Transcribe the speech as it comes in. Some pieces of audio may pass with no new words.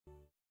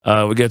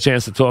We get a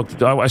chance to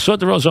talk. I saw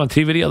DeRosa on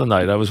TV the other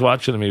night. I was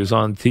watching him. He was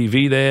on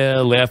TV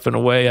there, laughing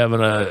away,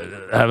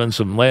 having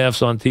some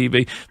laughs on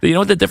TV. You know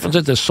what the difference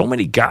is? There's so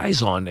many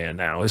guys on there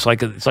now. It's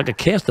like a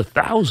cast of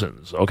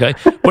thousands. Okay,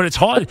 but it's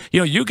hard.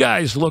 You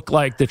guys look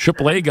like the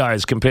AAA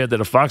guys compared to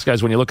the Fox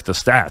guys when you look at the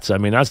stats. I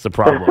mean, that's the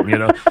problem.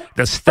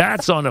 The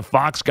stats on the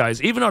Fox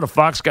guys. Even though the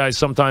Fox guys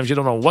sometimes you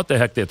don't know what the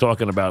heck they're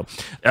talking about,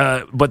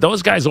 but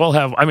those guys all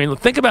have. I mean,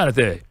 think about it.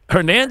 There,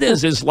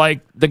 Hernandez is like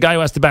the guy who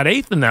has to bat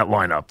eighth in that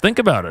lineup. Think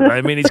about it.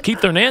 I mean, he's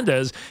Keith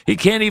Hernandez. He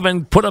can't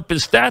even put up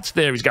his stats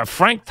there. He's got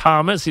Frank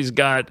Thomas. He's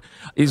got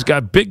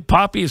Big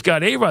Poppy. He's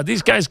got A-Rod.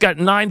 These guys got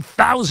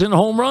 9,000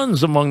 home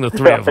runs among the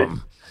three of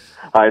them.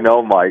 I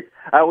know, Mike.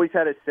 I always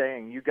had a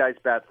saying, you guys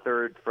bat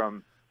third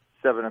from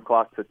 7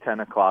 o'clock to 10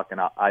 o'clock,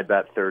 and I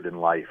bat third in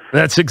life.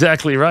 That's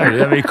exactly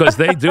right. I mean, because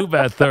they do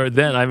bat third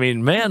then. I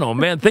mean, man, oh,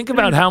 man, think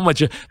about how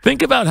much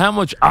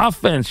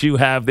offense you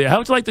have there. How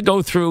would you like to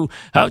go through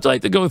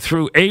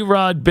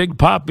A-Rod, Big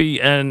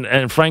Poppy,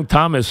 and Frank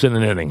Thomas in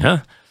an inning, huh?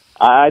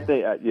 I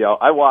think,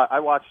 I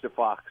watched the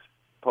Fox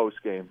post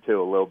game,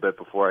 too, a little bit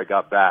before I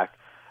got back.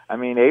 I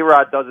mean,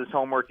 A-Rod does his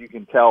homework. You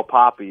can tell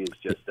Poppy is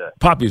just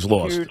Poppy's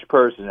lost. Huge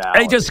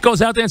personality. He just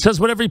goes out there and says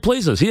whatever he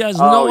pleases. He has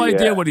no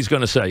idea what he's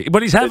going to say.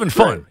 But he's having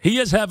fun. He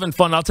is having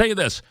fun. I'll tell you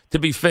this, to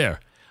be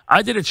fair.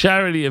 I did a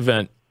charity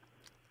event,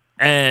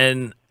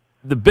 and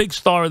the big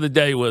star of the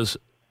day was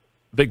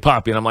Big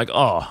Poppy, and I'm like,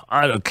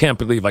 I can't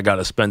believe I got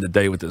to spend a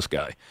day with this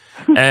guy.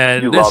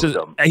 And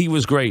he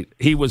was great.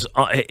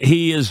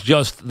 He is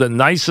just the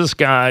nicest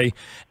guy,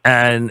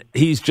 and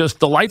he's just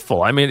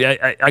delightful. I mean,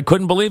 I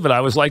couldn't believe it.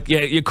 I was like,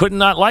 yeah, you could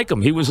not like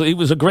him. He was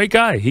a great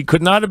guy. He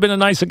could not have been a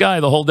nicer guy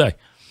the whole day.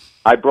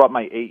 I brought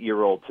my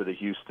 8-year-old to the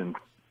Houston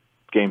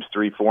games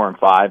 3, 4, and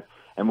 5,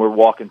 and we're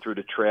walking through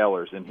the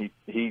trailers, and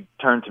he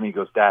turned to me and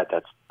goes, Dad,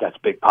 that's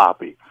Big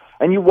Poppy.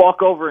 And you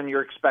walk over, and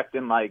you're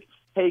expecting like,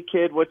 hey,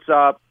 kid, what's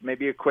up?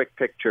 Maybe a quick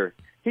picture.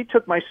 He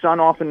took my son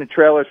off in the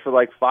trailers for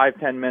like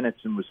 5-10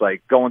 minutes and was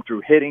like going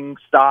through hitting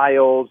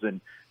styles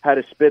and had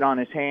to spit on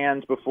his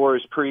hands before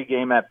his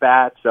pregame at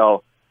bat.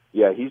 So,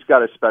 yeah, he's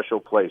got a special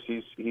place.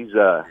 He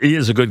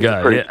is a good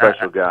guy. Pretty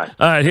special guy.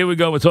 All right, here we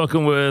go. We're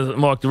talking with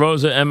Mark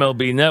DeRosa,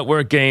 MLB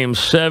Network, Game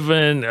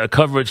 7.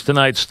 Coverage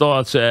tonight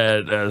starts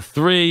at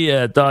 3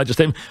 at Dodger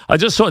Stadium. I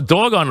just saw a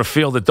dog on the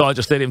field at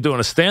Dodger Stadium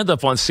doing a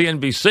stand-up on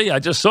CNBC. I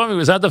just saw him. He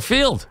was at the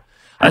field.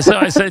 I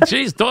said,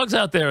 geez, Dog's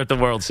out there at the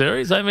World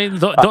Series. I mean,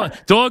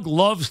 Dog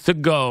loves to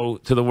go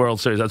to the World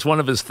Series. That's one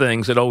of his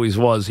things. It always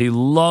was. He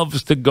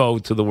loves to go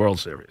to the World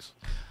Series.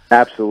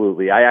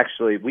 Absolutely.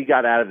 We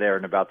got out of there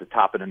in about the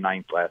top of the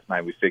 9th last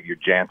night. We figured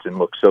Jansen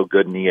looked so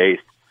good in the 8th.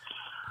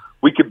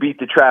 We could beat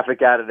the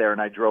traffic out of there, and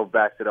I drove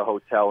back to the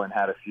hotel and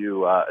had a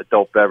few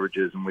adult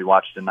beverages, and we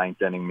watched the 9th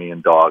inning, me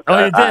and Dog.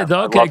 Oh, you did?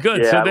 Okay,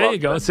 good. So there you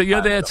go. So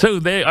you're there, too.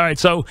 All right,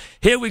 so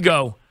here we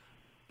go.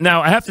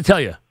 Now, I have to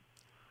tell you,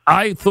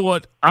 I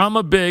thought I'm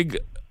a big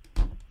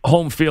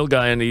home field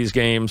guy in these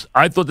games.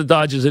 I thought the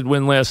Dodgers would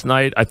win last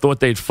night. I thought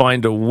they'd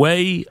find a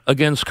way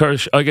against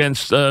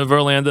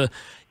Verlander,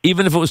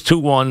 even if it was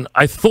 2-1.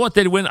 I thought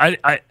they'd win.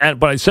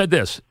 But I said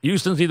this: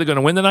 Houston's either going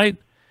to win tonight,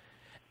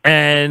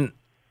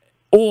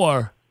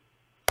 or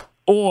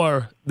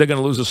they're going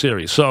to lose the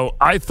series. So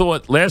I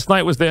thought last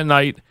night was their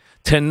night.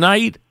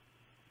 Tonight,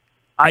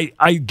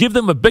 I give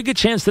them a bigger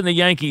chance than the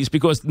Yankees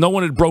because no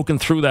one had broken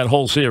through that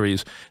whole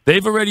series.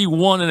 They've already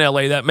won in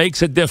L.A. That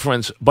makes a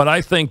difference. But I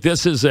think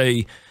this is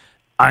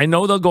I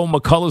know they'll go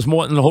McCullers,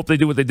 Morton, and hope they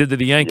do what they did to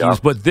the Yankees,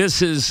 but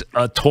this is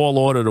a tall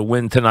order to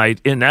win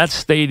tonight. In that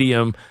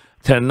stadium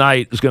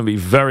tonight, it's going to be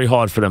very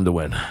hard for them to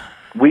win.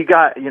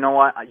 You know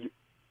what?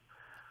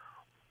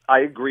 I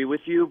agree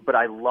with you, but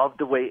I love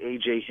the way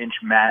A.J. Hinch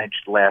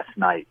managed last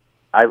night.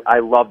 I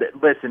loved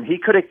it. Listen, he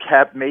could have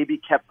kept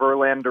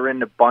Verlander in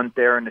the bunt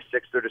there in the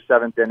 6th or the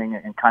 7th inning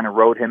and kind of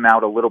rode him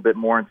out a little bit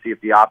more and see if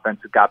the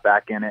offense got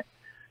back in it.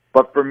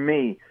 But for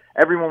me,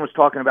 everyone was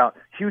talking about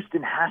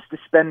Houston has to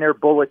spend their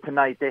bullet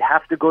tonight. They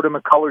have to go to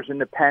McCullers in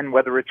the pen,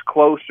 whether it's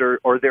close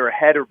or they're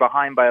ahead or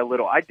behind by a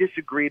little. I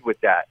disagreed with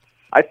that.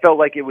 I felt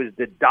like it was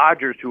the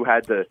Dodgers who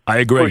had to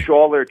push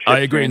all their chips. I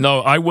agree.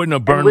 No, I wouldn't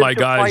have burned my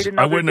guys.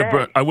 I wouldn't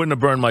have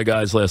burned my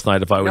guys last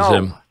night if I was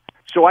him.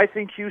 So I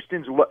think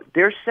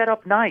they're set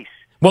up nice.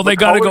 Well, they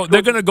got to go.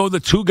 They're going to go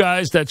the two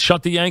guys that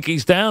shut the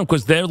Yankees down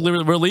because their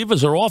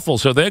relievers are awful.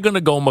 So they're going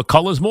to go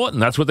McCullers, Morton.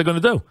 That's what they're going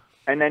to do.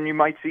 And then you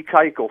might see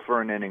Keuchel for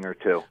an inning or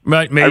two.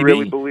 Right? Maybe. I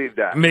really believe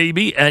that.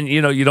 Maybe, and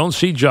you don't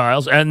see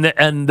Giles, and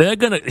they're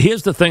going to.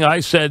 Here's the thing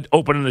I said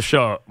opening the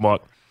show,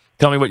 Mark.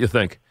 Tell me what you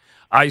think.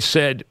 I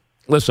said,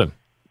 listen,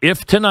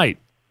 if tonight.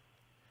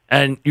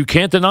 And you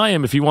can't deny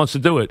him if he wants to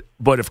do it.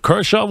 But if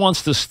Kershaw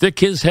wants to stick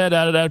his head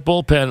out of that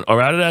bullpen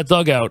or out of that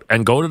dugout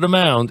and go to the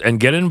mound and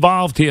get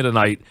involved here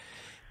tonight,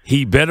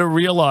 he better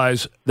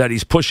realize that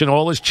he's pushing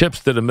all his chips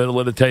to the middle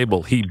of the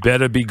table. He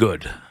better be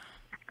good.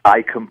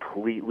 I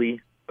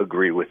completely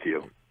agree with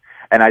you.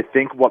 And I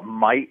think what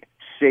might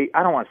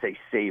I don't want to say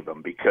save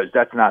him because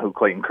that's not who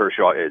Clayton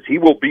Kershaw is. He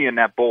will be in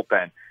that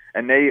bullpen.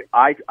 And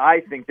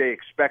I think they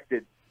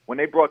expected when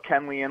they brought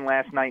Kenley in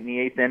last night in the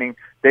 8th inning,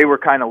 they were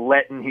kind of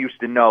letting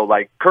Houston know,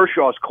 like,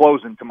 Kershaw's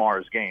closing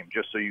tomorrow's game,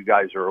 just so you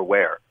guys are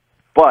aware.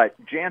 But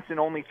Jansen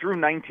only threw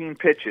 19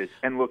 pitches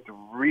and looked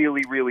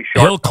really, really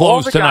sharp. He'll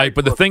close tonight,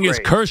 but the thing is,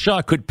 great.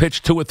 Kershaw could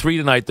pitch 2 or 3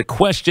 tonight. The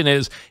question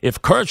is,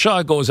 if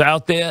Kershaw goes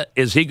out there,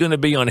 is he going to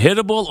be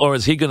unhittable or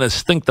is he going to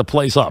stink the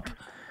place up?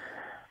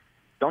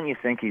 Don't you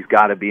think he's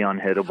got to be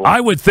unhittable? I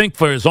would think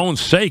for his own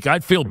sake.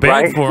 I'd feel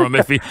bad for him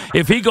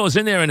if he goes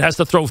in there and has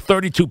to throw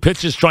 32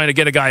 pitches trying to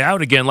get a guy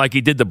out again like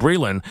he did to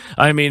Breland.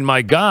 I mean,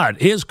 my God.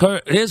 Here's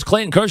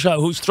Clayton Kershaw,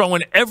 who's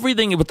throwing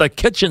everything with the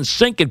kitchen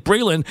sink at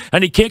Breland,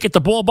 and he can't get the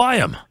ball by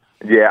him.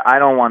 Yeah, I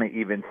don't want to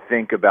even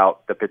think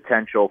about the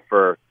potential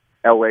for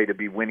L.A. to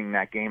be winning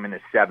that game in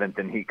the 7th,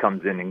 and he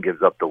comes in and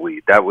gives up the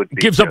lead. That would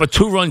be up a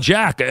 2-run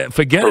jack.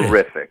 Forget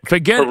horrific. It.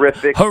 Forget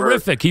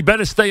horrific. He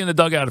better stay in the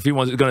dugout if he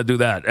wants going to do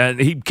that, and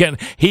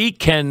he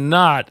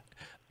cannot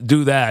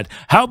do that.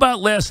 How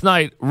about last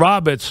night,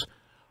 Roberts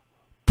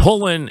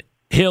pulling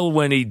Hill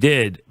when he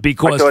did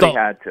because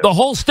the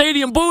whole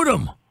stadium booed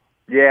him.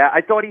 Yeah,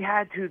 I thought he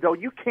had to, though.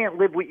 You can't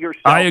live with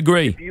yourself. I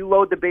agree. If you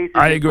load the bases,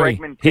 I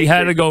agree. He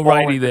had to go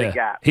righty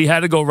there. He had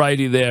to go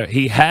righty there.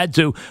 He had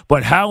to.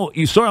 But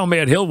you saw how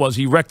mad Hill was.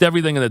 He wrecked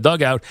everything in the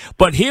dugout.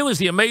 But here was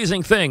the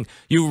amazing thing.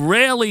 You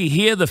rarely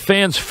hear the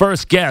fans'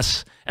 first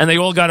guess, and they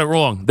all got it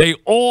wrong. They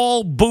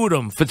all booed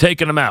him for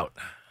taking him out.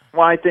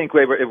 Well, I think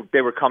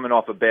they were coming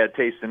off a bad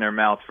taste in their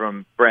mouth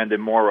from Brandon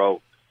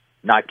Morrow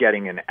not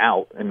getting an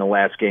out in the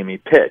last game he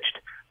pitched.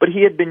 But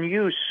he had been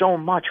used so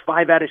much,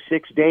 5 out of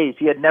 6 days.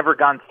 He had never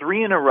gone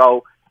 3 in a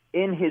row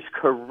in his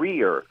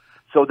career.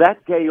 So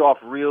that day off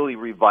really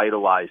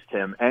revitalized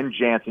him and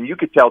Jansen. You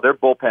could tell their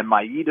bullpen,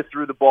 Maeda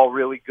threw the ball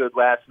really good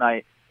last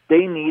night.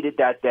 They needed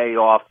that day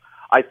off.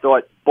 I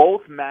thought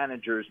both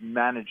managers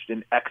managed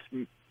an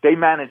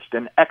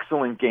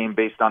excellent game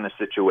based on the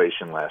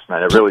situation last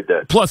night. I really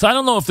did. Plus, I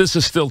don't know if this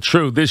is still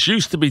true. This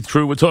used to be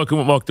true. We're talking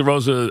with Mark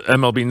DeRosa,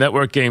 MLB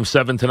Network, Game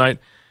 7 tonight.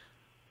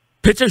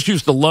 Pitchers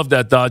used to love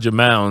that Dodger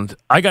mound.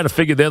 I got to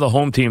figure they're the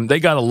home team.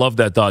 They got to love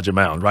that Dodger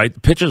mound, right?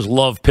 Pitchers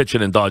love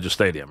pitching in Dodger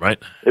Stadium, right?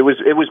 It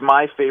was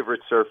my favorite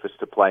surface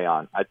to play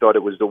on. I thought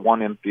it was the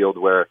one infield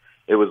where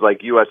it was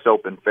like U.S.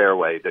 Open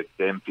fairway, the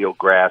infield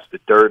grass, the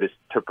dirt is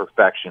to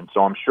perfection.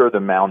 So I'm sure the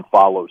mound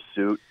follows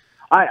suit.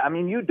 I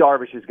mean,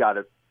 Darvish has got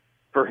to,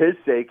 for his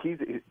sake,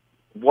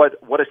 what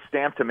a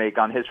stamp to make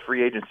on his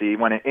free agency. He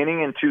went an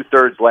inning and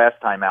 2/3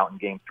 last time out in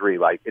Game 3.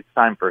 Like, it's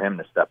time for him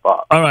to step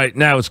up. All right,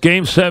 now it's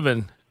Game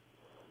 7.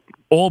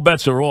 All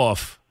bets are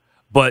off,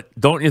 but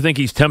don't you think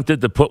he's tempted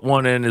to put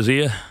one in his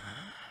ear?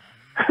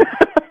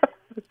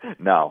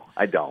 No,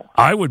 I don't.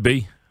 I would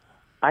be.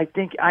 I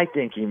think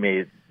he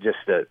made just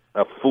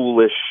a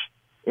foolish,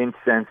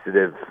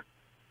 insensitive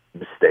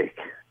mistake.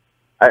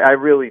 I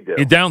really do.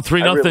 You're down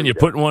 3-0. Really you're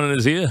putting one in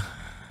his ear.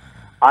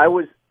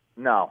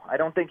 No, I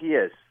don't think he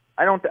is.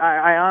 I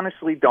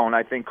honestly don't.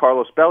 I think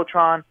Carlos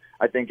Beltran.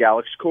 I think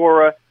Alex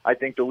Cora. I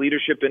think the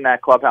leadership in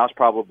that clubhouse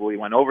probably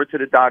went over to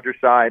the Dodger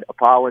side,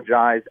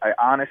 apologized. I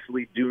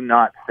honestly do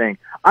not think.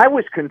 I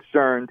was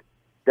concerned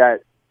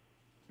that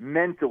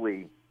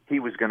mentally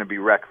he was going to be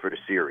wrecked for the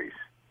series.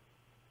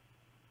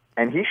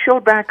 And he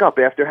showed back up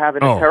after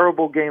having a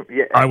terrible game.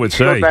 Yeah, I would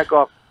say. He showed back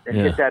up and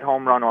hit that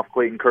home run off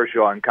Clayton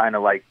Kershaw and kind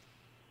of like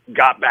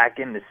got back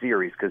in the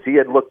series because he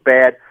had looked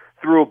bad,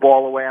 threw a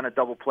ball away on a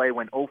double play,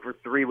 went 0 for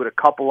 3 with a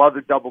couple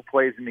other double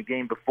plays in the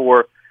game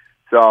before.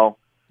 So,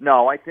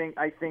 no, I think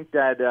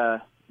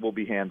that will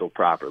be handled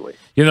properly.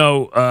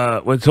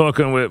 We're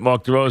talking with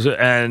Mark DeRosa,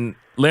 and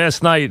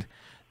last night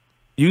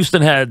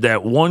Houston had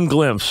that one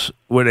glimpse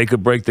where they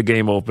could break the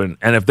game open,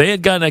 and if they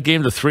had gotten that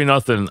game to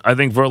 3-0, I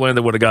think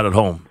Verlander would have got it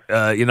home.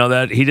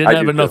 That he didn't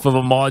have enough of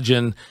a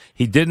margin.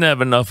 He didn't have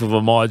enough of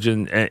a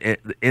margin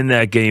in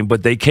that game,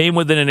 but they came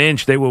within an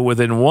inch. They were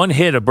within one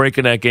hit of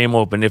breaking that game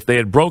open. If they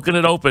had broken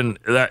it open,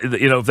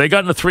 if they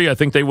got into 3, I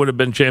think they would have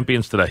been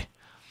champions today.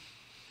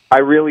 I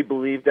really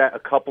believe that a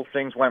couple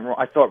things went wrong.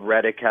 I thought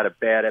Reddick had a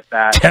bad at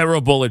bat.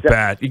 Terrible at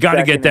bat. You got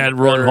to get that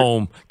run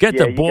home. Get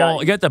the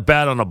ball. Get the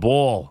bat on the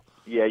ball.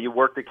 Yeah, you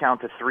work the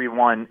count to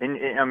 3-1.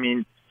 And I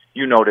mean,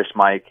 you know this,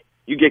 Mike.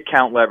 You get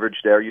count leverage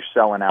there. You're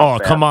selling out. Oh,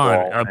 come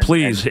on.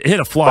 Please, hit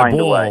a fly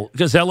ball.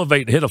 Just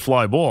elevate and hit a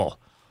fly ball.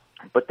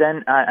 But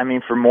then,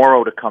 for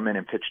Morrow to come in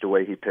and pitch the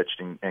way he pitched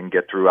and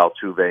get through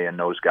Altuve and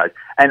those guys.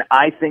 And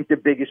I think the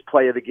biggest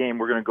play of the game,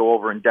 we're going to go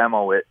over and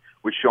demo it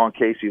with Sean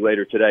Casey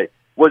later today,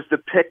 was the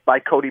pick by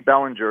Cody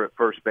Bellinger at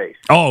first base.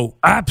 Oh,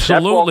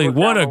 absolutely.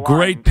 What a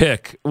great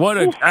pick. What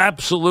an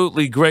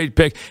absolutely great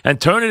pick. And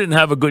Turner didn't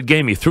have a good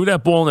game. He threw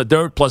that ball in the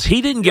dirt. Plus,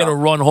 he didn't get a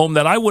run home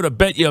that I would have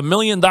bet you $1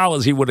 million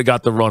he would have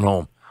got the run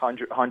home.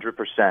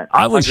 100%.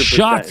 I was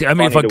shocked. I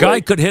mean, if a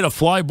guy could hit a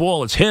fly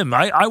ball, it's him.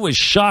 I was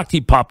shocked he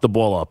popped the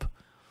ball up.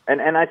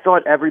 And I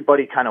thought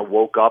everybody kind of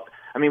woke up.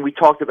 I mean, we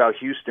talked about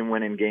Houston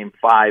winning Game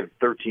 5,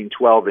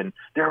 13-12, and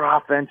their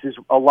offense is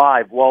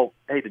alive. Well,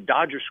 hey, the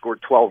Dodgers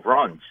scored 12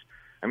 runs.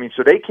 I mean,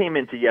 so they came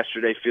into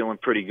yesterday feeling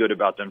pretty good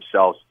about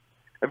themselves.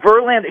 And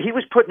Verlander,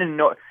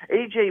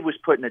 AJ was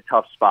put in a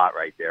tough spot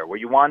right there where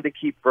you wanted to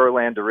keep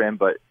Verlander in,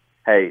 but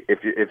hey,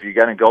 if you're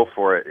going to go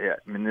for it,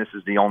 I mean, this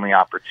is the only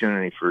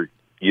opportunity for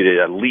you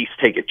to at least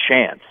take a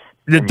chance.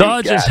 The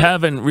Dodgers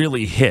haven't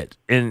really hit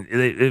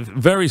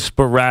very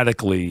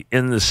sporadically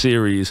in the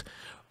series.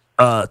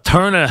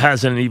 Turner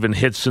hasn't even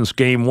hit since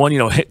game one.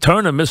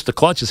 Turner missed the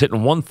clutch. Is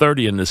hitting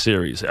 130 in the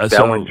series.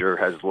 Bellinger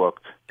has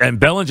looked. And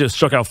Bellinger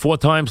struck out 4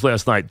 times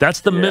last night.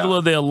 That's the middle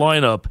of their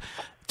lineup.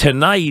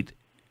 Tonight,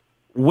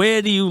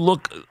 where do you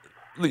look?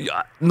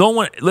 No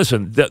one.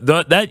 Listen,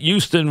 that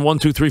Houston 1,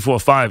 2, 3, 4,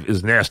 5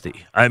 is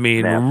nasty. I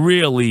mean,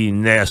 really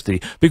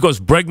nasty because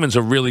Bregman's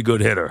a really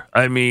good hitter.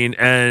 I mean,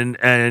 and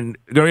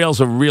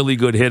Gurriel's a really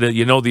good hitter.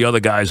 The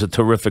other guys are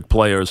terrific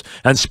players,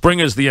 and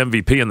Springer's the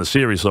MVP in the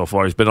series so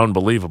far. He's been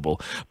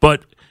unbelievable.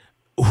 But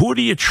who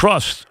do you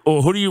trust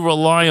or who do you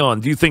rely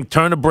on? Do you think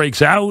Turner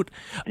breaks out?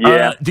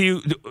 Yeah.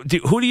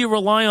 Who do you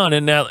rely on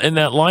in that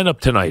lineup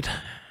tonight?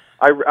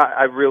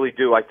 I really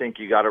do. I think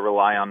you got to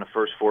rely on the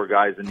first 4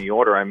 guys in the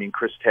order. I mean,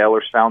 Chris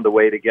Taylor's found a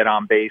way to get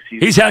on base.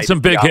 He's had some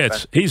big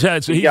hits. He's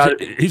had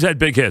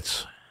big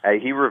hits.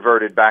 Hey, he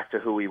reverted back to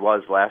who he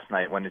was last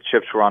night when the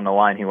chips were on the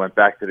line. He went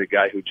back to the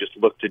guy who just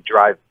looked to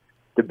drive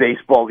the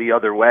baseball the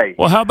other way.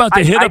 Well, how about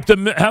the hit up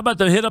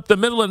the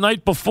middle the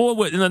night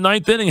before in the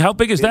 9th inning? How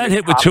big is that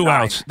hit with 2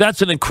 outs?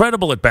 That's an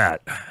incredible at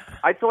bat.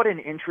 I thought an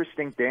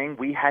interesting thing.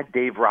 We had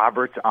Dave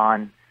Roberts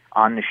on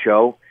the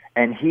show.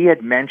 And he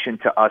had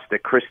mentioned to us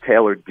that Chris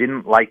Taylor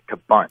didn't like to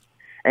bunt.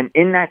 And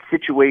in that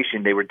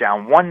situation, they were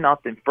down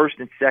 1-0, first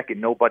and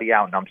second, nobody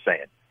out. And I'm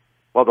saying,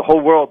 well, the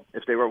whole world,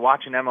 if they were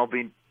watching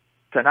MLB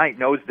tonight,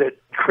 knows that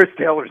Chris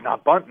Taylor's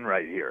not bunting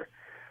right here.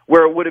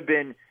 Where it would have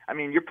been, I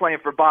mean, you're playing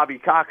for Bobby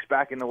Cox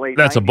back in the late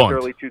 90s,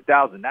 early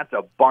 2000s. That's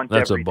a bunt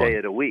every day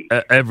of the week.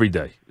 Every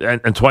day.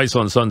 And twice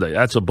on Sunday.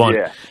 That's a bunt.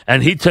 Yeah.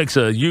 And he takes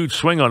a huge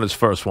swing on his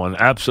first one.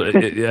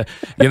 Absolutely. It's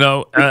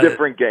a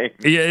different game.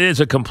 Yeah, it is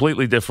a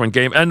completely different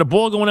game. And the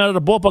ball going out of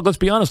the ballpark, let's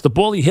be honest, the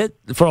ball he hit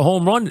for a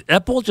home run,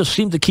 that ball just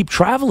seemed to keep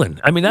traveling.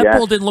 I mean, that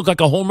ball didn't look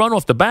like a home run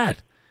off the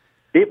bat.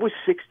 It was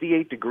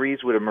 68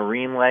 degrees with a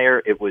marine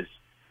layer. It was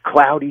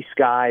cloudy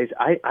skies.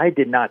 I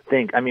did not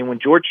think. I mean, when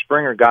George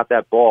Springer got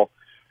that ball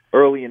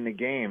early in the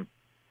game,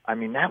 I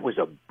mean,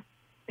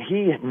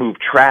 he moved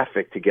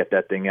traffic to get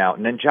that thing out.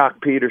 And then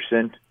Jock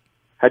Peterson,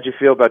 how'd you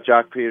feel about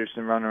Jock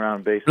Peterson running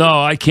around base? No,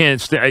 I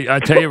can't. I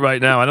tell you right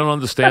now, I don't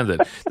understand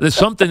it. There's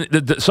something in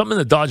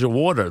the Dodger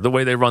water, the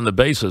way they run the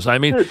bases. I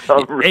mean,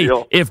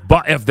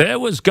 if there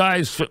was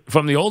guys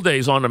from the old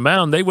days on the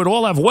mound, they would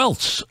all have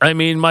welts. I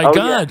mean, my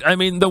God. Yeah. I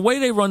mean, the way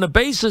they run the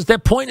bases, they're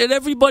pointing at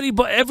everybody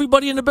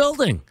in the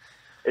building.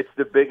 It's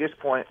the biggest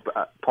point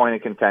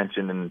of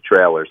contention in the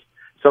trailers.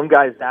 Some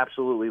guys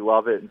absolutely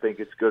love it and think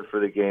it's good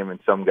for the game, and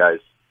some guys,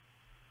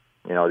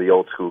 the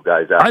old school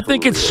guys, absolutely I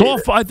think it's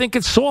I think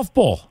it's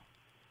softball.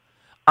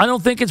 I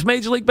don't think it's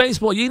Major League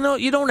Baseball.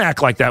 You don't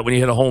act like that when you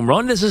hit a home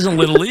run. This isn't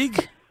Little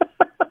League.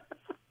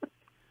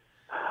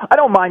 I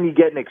don't mind you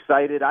getting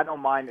excited. I don't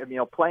mind,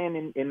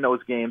 playing in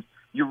those games.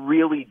 You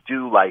really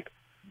do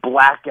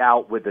black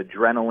out with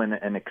adrenaline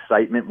and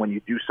excitement when you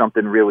do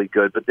something really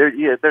good. But there's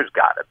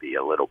got to be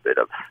a little bit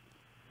of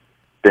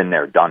been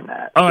there, done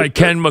that. All right,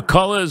 Ken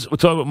McCullers, we're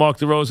talking about Mark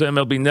DeRosa,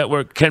 MLB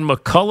Network. Can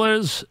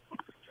McCullers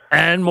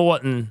and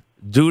Morton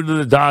do to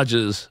the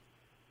Dodgers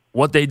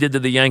what they did to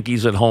the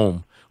Yankees at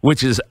home,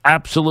 which is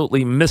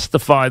absolutely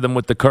mystify them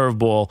with the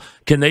curveball?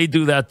 Can they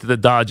do that to the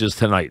Dodgers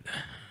tonight?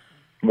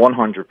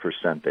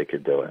 100% they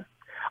could do it.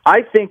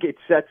 I think it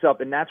sets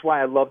up, and that's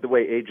why I love the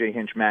way A.J.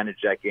 Hinch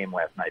managed that game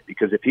last night,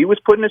 because if he was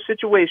put in a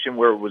situation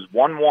where it was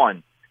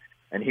 1-1,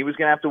 and he was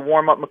going to have to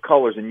warm up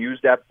McCullers and use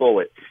that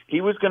bullet, he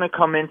was going to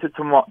come into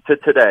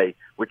today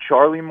with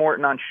Charlie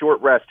Morton on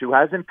short rest, who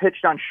hasn't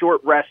pitched on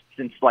short rest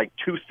since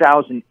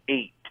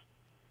 2008,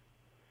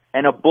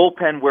 and a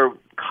bullpen where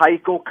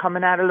Keuchel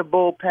coming out of the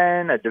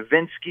bullpen, a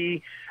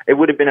Davinsky, it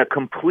would have been a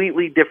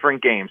completely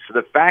different game. So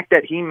the fact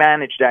that he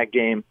managed that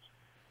game,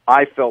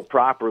 I felt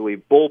properly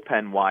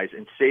bullpen-wise,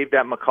 and saved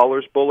that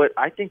McCullers bullet,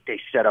 I think they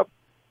set up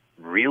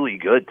really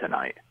good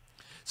tonight.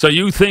 So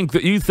you think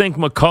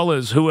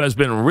McCullers, who has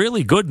been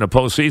really good in the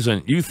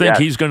postseason, you think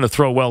he's going to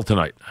throw well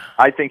tonight?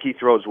 I think he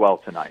throws well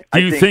tonight. Do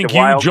you think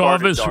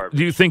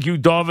Yu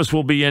Darvish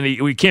will be any?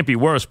 He can't be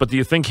worse, but do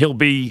you think he'll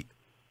be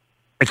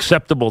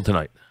acceptable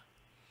tonight?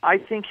 I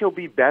think he'll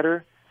be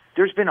better.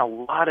 There's been a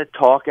lot of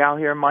talk out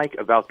here, Mike,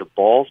 about the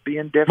balls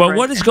being different. But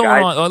what is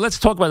going on? Let's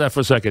talk about that for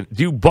a second.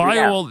 Do you buy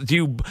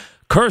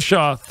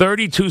Kershaw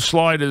 32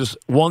 sliders,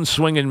 one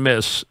swing and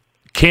miss?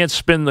 Can't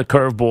spin the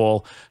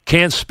curveball,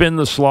 can't spin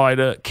the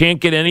slider, can't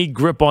get any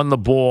grip on the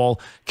ball,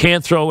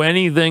 can't throw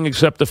anything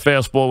except the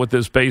fastball with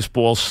this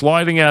baseball,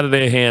 sliding out of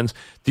their hands.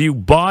 Do you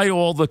buy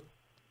all the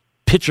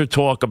pitcher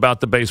talk about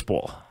the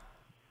baseball?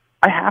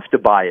 I have to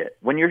buy it.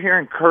 When you're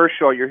hearing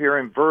Kershaw, you're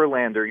hearing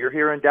Verlander, you're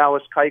hearing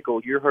Dallas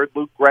Keuchel, you heard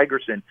Luke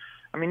Gregerson.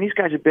 I mean, these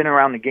guys have been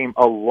around the game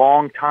a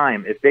long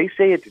time. If they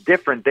say it's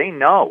different, they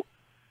know.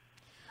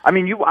 I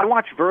mean, I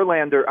watched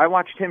Verlander. I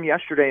watched him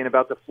yesterday in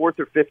about the 4th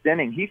or 5th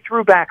inning. He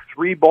threw back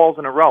 3 balls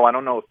in a row. I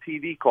don't know if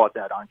TV caught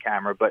that on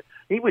camera, but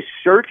he was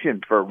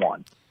searching for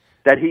one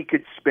that he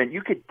could spin.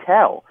 You could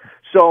tell.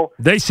 So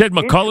they said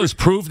McCullers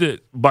proved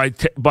it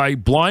by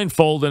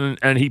blindfolding,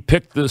 and he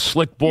picked the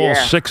slick ball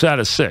 6 out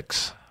of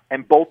 6.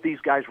 And both these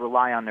guys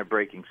rely on their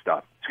breaking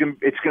stuff.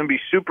 It's going to be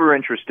super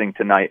interesting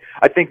tonight.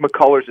 I think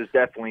McCullers has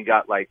definitely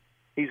got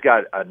he's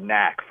got a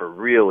knack for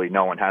really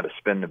knowing how to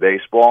spin the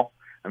baseball.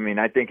 I mean,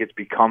 I think it's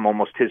become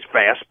almost his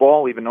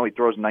fastball, even though he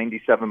throws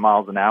 97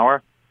 miles an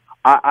hour.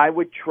 I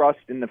would trust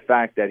in the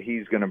fact that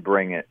he's going to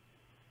bring it.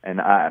 And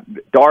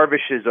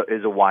Darvish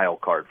is a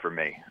wild card for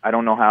me. I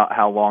don't know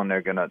how long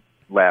they're going to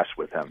last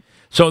with him.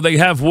 So they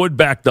have Wood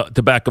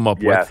to back him up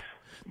with. Yes,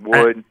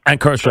 Wood and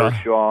Kershaw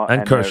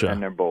and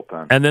their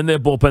bullpen. And then their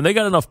bullpen. They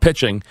got enough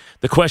pitching.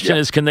 The question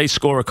is, can they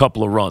score a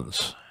couple of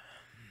runs?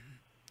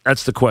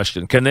 That's the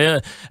question. Can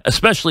their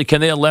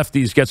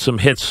lefties get some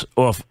hits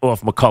off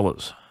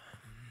McCullers?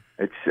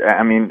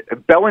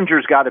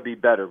 Bellinger's got to be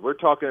better.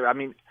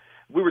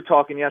 We were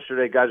talking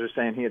yesterday. Guys are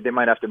saying they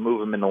might have to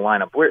move him in the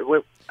lineup.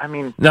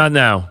 Not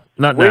now.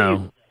 Not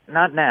now.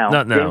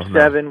 Game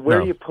 7.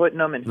 Where are you putting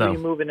him, and who are you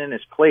moving in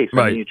his place?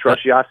 Right. I mean, you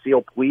trust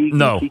Yasiel Puig?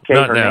 No,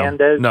 TK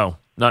Hernandez? No,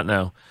 not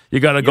now. You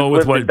got to go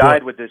with what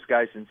died with this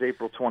guy since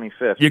April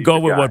 25th. You go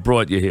with what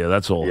brought you here.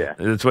 That's all. Yeah.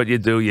 That's what you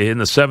do. You're in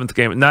the 7th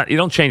game. You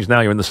don't change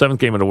now. You're in the 7th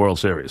game of the World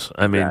Series.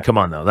 I mean, Come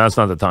on now. That's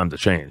not the time to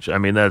change. I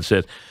mean, that's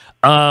it.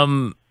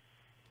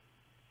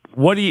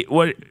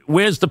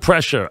 Where's the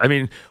pressure? I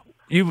mean,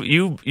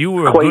 you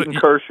were Clayton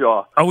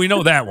Kershaw. Oh, we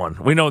know that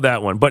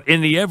one. But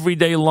in the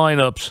everyday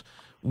lineups,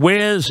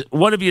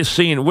 what have you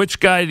seen? Which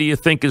guy do you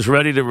think is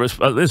ready to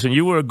listen?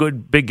 You were a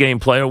good big game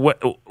player.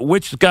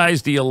 Which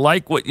guys do you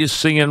like what you're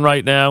seeing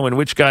right now, and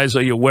which guys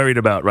are you worried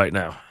about right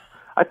now?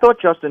 I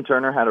thought Justin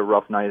Turner had a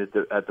rough night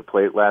at the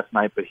plate last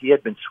night, but he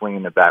had been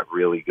swinging the bat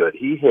really good.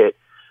 He hit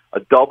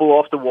a double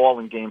off the wall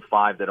in Game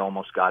 5 that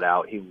almost got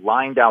out. He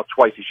lined out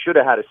twice. He should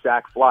have had a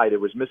sac fly. There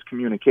was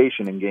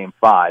miscommunication in Game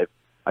 5.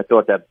 I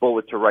thought that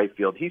bullet to right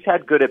field. He's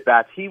had good at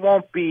bats.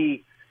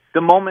 The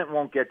moment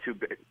won't get too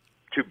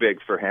big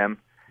for him.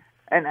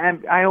 And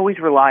I always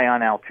rely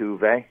on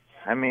Altuve.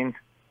 I mean,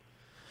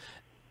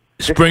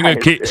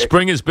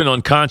 Springer's been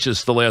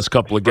unconscious the last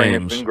couple of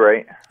games. Been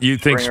great. You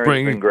think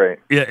Springer's been great?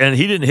 Yeah, and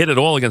he didn't hit at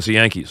all against the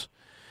Yankees,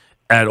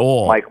 at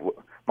all.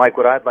 Mike,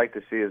 what I'd like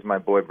to see is my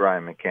boy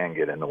Brian McCann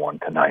get into one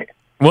tonight.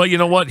 Well, you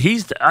know what?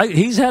 He's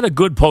had a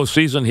good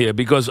postseason here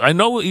because I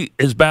know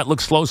his bat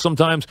looks slow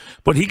sometimes,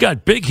 but he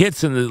got big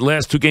hits in the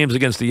last 2 games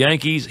against the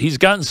Yankees. He's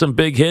gotten some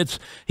big hits.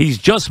 He's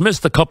just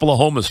missed a couple of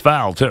homers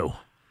foul, too.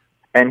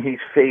 And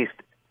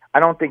I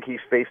don't think he's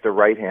faced a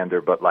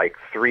right-hander, but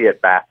 3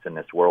 at-bats in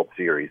this World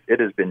Series. It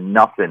has been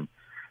nothing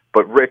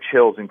but Rich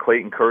Hills and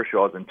Clayton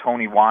Kershaw's and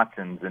Tony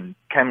Watson's and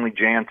Kenley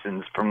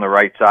Jansen's from the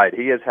right side.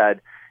 He's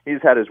had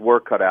his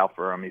work cut out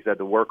for him. He's had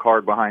to work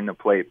hard behind the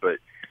plate, but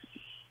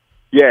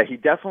yeah, he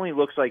definitely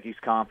looks like he's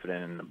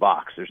confident in the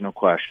box. There's no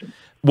question.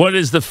 What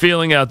is the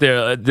feeling out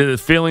there? The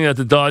feeling that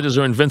the Dodgers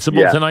are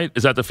invincible tonight?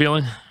 Is that the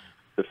feeling?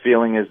 The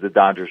feeling is the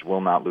Dodgers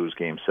will not lose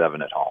Game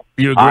 7 at home.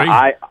 You agree?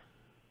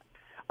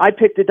 I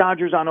picked the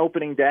Dodgers on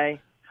opening day.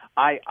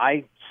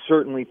 I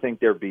certainly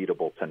think they're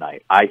beatable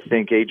tonight. I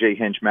think A.J.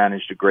 Hinch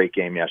managed a great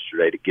game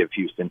yesterday to give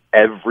Houston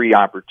every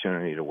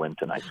opportunity to win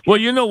tonight's game. Well,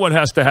 you know what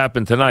has to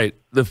happen tonight.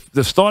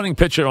 The starting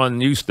pitcher on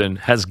Houston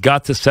has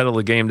got to settle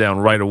the game down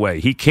right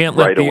away. He can't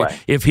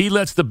if he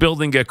lets the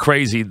building get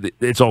crazy,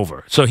 it's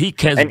over. So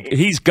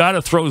he's got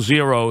to throw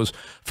zeros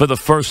for the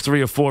first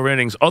 3 or 4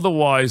 innings.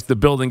 Otherwise, the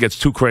building gets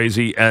too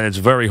crazy, and it's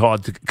very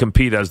hard to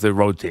compete as the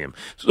road team.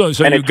 So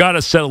you got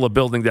to settle the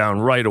building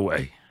down right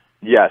away.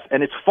 Yes,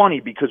 and it's funny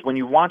because when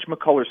you watch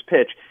McCullers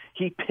pitch,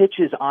 he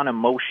pitches on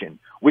emotion,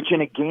 which in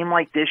a game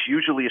like this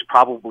usually is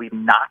probably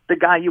not the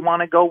guy you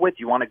want to go with.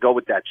 You want to go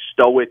with that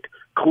stoic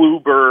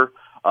Kluber,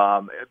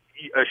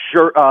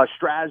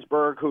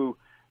 Strasburg, who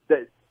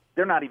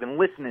they're not even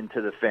listening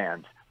to the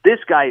fans. This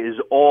guy is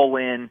all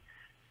in,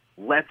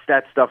 lets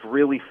that stuff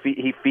really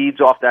he feeds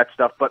off that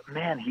stuff. But,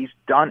 man, he's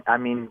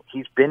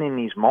been in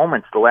these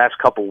moments the last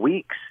couple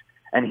weeks,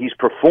 and he's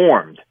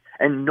performed,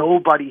 and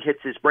nobody hits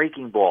his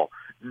breaking ball.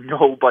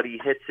 Nobody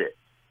hits it.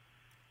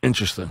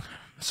 Interesting.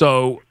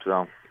 So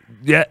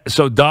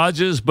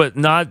Dodgers, but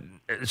not.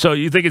 So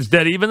you think it's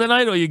dead even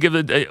tonight, or you give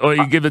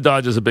the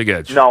Dodgers a big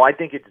edge? No, I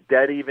think it's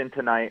dead even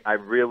tonight. I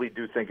really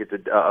do think it's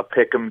a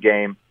pick'em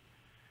game.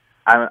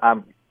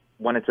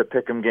 When it's a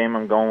pick'em game,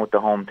 I'm going with the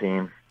home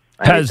team.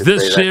 Has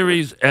this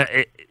series?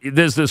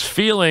 There's this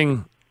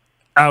feeling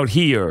out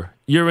here.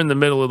 You're in the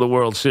middle of the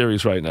World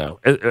Series right now.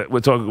 We're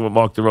talking about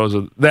Mark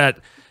DeRosa that.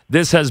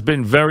 This has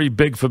been very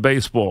big for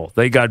baseball.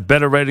 They got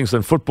better ratings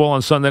than football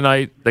on Sunday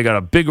night. They got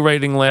a big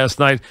rating last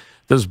night.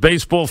 Does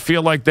baseball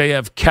feel like they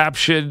have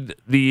captured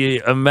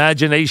the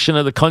imagination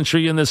of the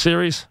country in this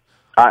series?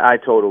 I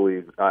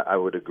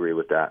would agree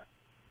with that.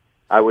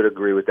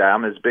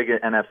 I'm as big an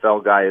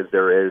NFL guy as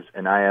there is,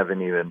 and I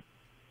haven't even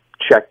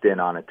checked in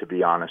on it, to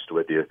be honest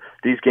with you.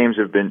 These games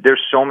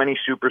there's so many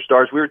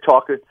superstars. We were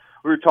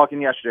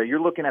talking yesterday.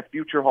 You're looking at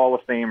future Hall of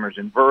Famers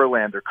in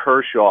Verlander,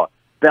 Kershaw,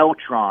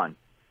 Beltran.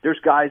 There's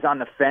guys on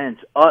the fence,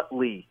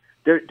 Utley.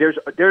 There's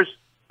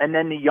and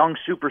then the young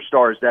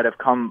superstars that have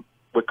come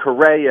with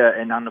Correa,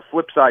 and on the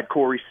flip side,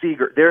 Corey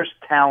Seager. There's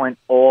talent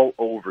all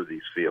over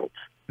these fields.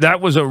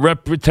 That was a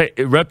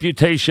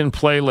reputation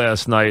play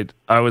last night.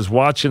 I was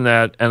watching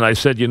that, and I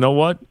said, you know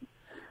what?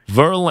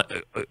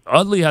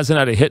 Utley hasn't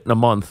had a hit in a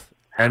month,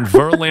 and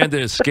Verlander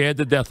is scared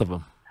to death of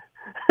him.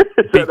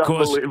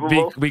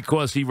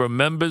 Because he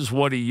remembers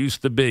what he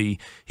used to be.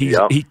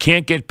 He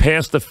can't get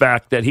past the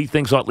fact that he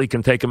thinks Utley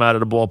can take him out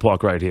of the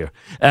ballpark right here.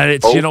 And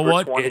it's, you know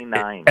what?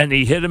 And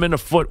he hit him in the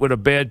foot with a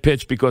bad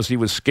pitch because he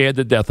was scared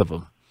to death of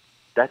him.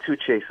 That's who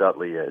Chase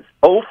Utley is.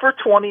 0 for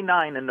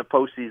 29 in the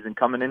postseason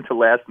coming into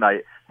last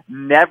night.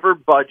 Never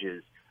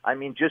budges. I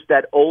mean, just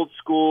that old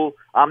school,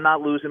 I'm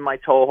not losing my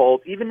toe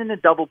hold. Even in a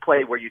double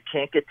play where you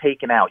can't get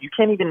taken out.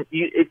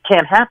 It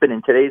can't happen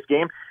in today's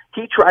game.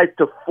 He tries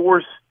to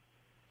force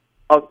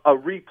a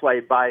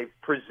replay by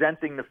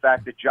presenting the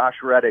fact that Josh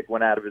Reddick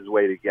went out of his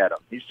way to get him.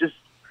 He's just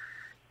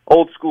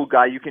old school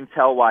guy. You can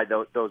tell why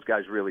those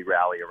guys really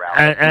rally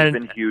around him. He's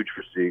been huge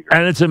for Seager.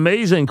 And it's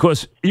amazing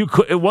because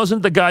it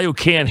wasn't the guy who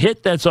can't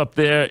hit that's up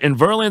there. In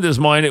Verlander's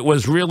mind, it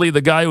was really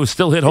the guy who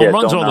still hit home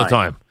runs all the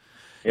time.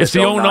 It's the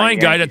 09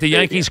 guy that the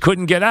Yankees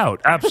couldn't get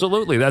out.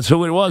 Absolutely. That's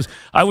who it was.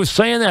 I was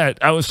saying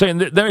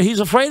that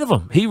he's afraid of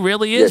him. He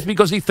really is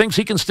because he thinks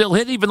he can still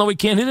hit even though he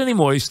can't hit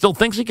anymore. He still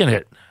thinks he can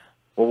hit.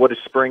 Well, what does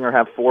Springer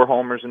have 4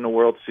 homers in the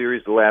World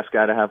Series? The last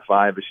guy to have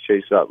 5 is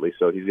Chase Utley,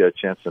 so he's got a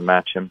chance to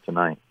match him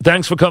tonight.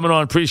 Thanks for coming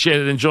on. Appreciate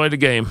it. Enjoy the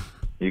game.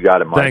 You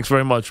got it, Mike. Thanks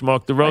very much.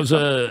 Mark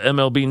DeRosa,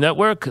 MLB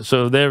Network.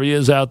 So there he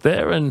is out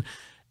there, and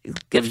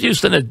gives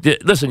Houston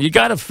listen. You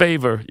got to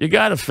favor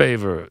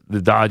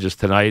the Dodgers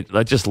tonight.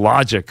 Just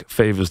logic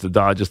favors the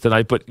Dodgers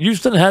tonight. But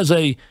Houston has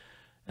a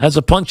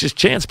puncher's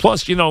chance.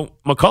 Plus,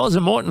 McCullers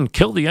and Morton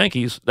killed the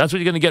Yankees. That's what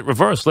you're going to get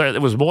reversed.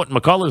 It was Morton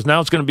McCullers. Now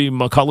it's going to be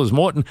McCullers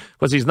Morton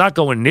because he's not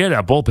going near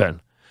that bullpen.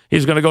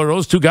 He's going to go to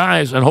those two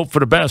guys and hope for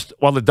the best.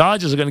 While the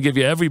Dodgers are going to give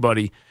you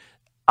everybody.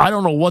 I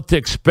don't know what to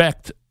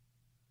expect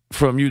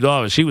from Yu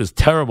Darvish. He was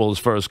terrible his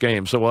first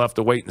game, so we'll have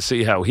to wait and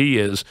see how he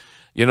is.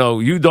 Yu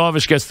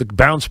Darvish gets to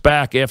bounce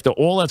back after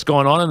all that's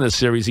going on in this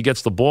series. He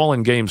gets the ball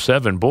in Game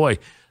 7. Boy,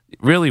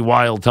 really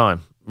wild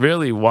time.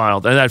 Really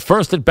wild. And that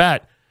first at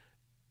bat,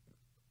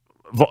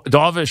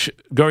 Darvish,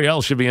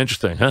 Gurriel should be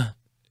interesting, huh?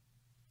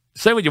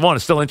 Say what you want.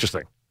 It's still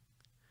interesting.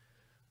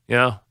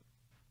 It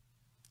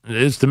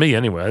is to me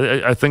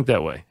anyway. I think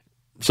that way.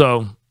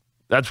 So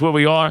that's where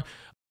we are.